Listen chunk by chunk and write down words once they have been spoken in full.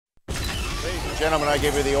Gentlemen, I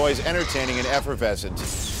give you the always entertaining and effervescent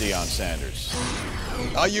Deion Sanders.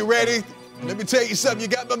 Are you ready? Let me tell you something. You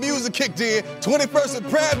got my music kicked in. 21st and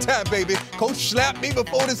prime time, baby. Coach slapped me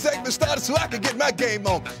before the segment started so I could get my game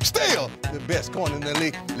on. Still the best corner in the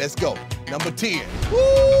league. Let's go. Number 10. Woo!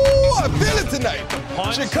 I feel it tonight.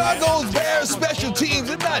 Chicago's Bears special teams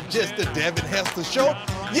are not just the Devin Hester show.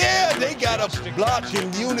 Yeah, they got a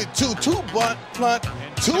blocking unit too. Two block punts.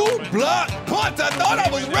 I thought I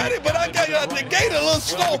was ready, but I got out the gate a little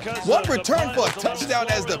slow. One return for a touchdown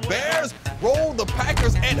as the Bears roll the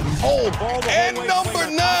Packers at home. And number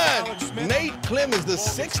 9, Nate Clemens, the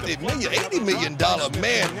 $80 million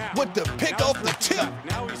man with the pick off the tip.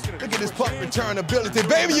 Look at his punt return ability.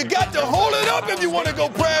 Baby, you got to hold it up if you want to go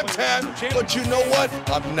prime time. But you know what?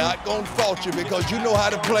 I'm not going to fault you because you know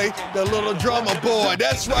how to play the little drummer boy.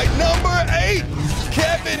 That's right, number 8,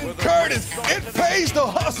 Kevin Curtis. It pays to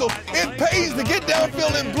hustle. It pays to get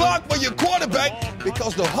downfield and block for your quarterback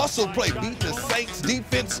because the hustle play beat the Saints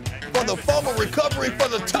defense for the fumble recovery for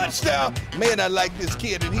the touchdown. Man, I like this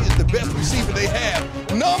kid, and he is the best receiver they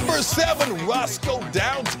have. Number 7, Roscoe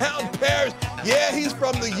Downtown Parrish. Yeah, he's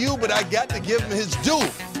from the U, but I got to give him his due.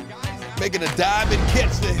 Making a dive and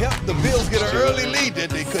catch to help the Bills get an early lead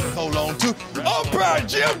that they couldn't hold on to. Umpire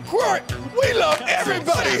Jim Quirk. We love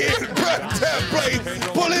everybody here in primetime play.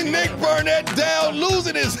 Pulling Nick Burnett down,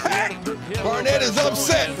 losing his hat. Burnett is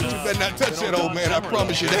upset, but you better not touch that old man, I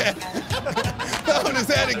promise you that. Found his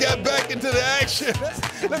hat and got back into the action.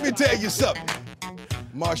 Let me tell you something.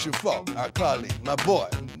 Marshall Faulk, our colleague, my boy,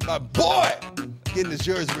 getting his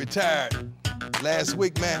jersey retired last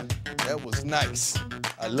week, man. That was nice.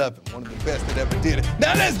 I love him. One of the best that ever did it.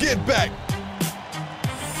 Now let's get back.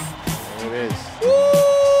 There it is.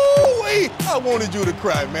 Woo-wee! I wanted you to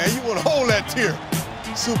cry, man. You want to hold that tear.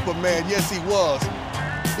 Superman, yes, he was.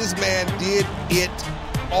 This man did it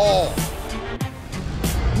all.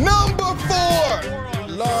 Number 4,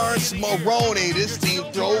 Lawrence Maroney. This team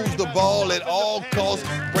throws the ball at all costs.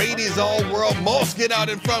 Brady's all-world. Moss get out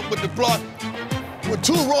in front with the block with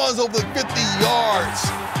 2 runs over 50 yards.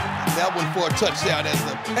 That one for a touchdown as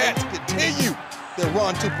the Pats continue their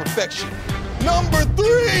run to perfection. Number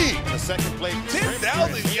 3, The second play,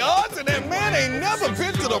 10,000 yards, and that man ain't never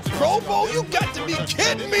been to the Pro Bowl? You got to be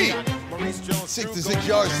kidding me. 66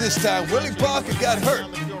 yards this time. Willie Parker got hurt.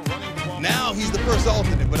 Now he's the first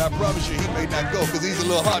alternate, but I promise you he may not go because he's a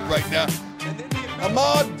little hot right now.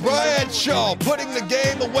 Ahmad Bradshaw putting the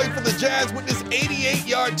game away for the Giants with this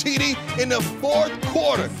 88-yard TD in the 4th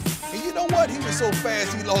quarter. And you know what? He was so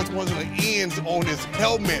fast he lost one of the ends on his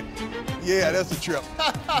helmet. Yeah, that's a trip.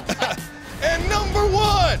 And number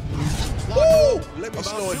 1, woo! Let me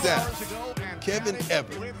slow it down. Kevin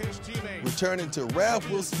Everett returning to Ralph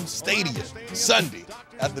Wilson Stadium Sunday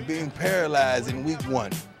after being paralyzed in week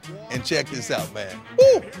 1. And check this out, man.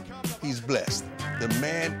 Woo! He's blessed. The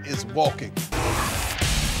man is walking.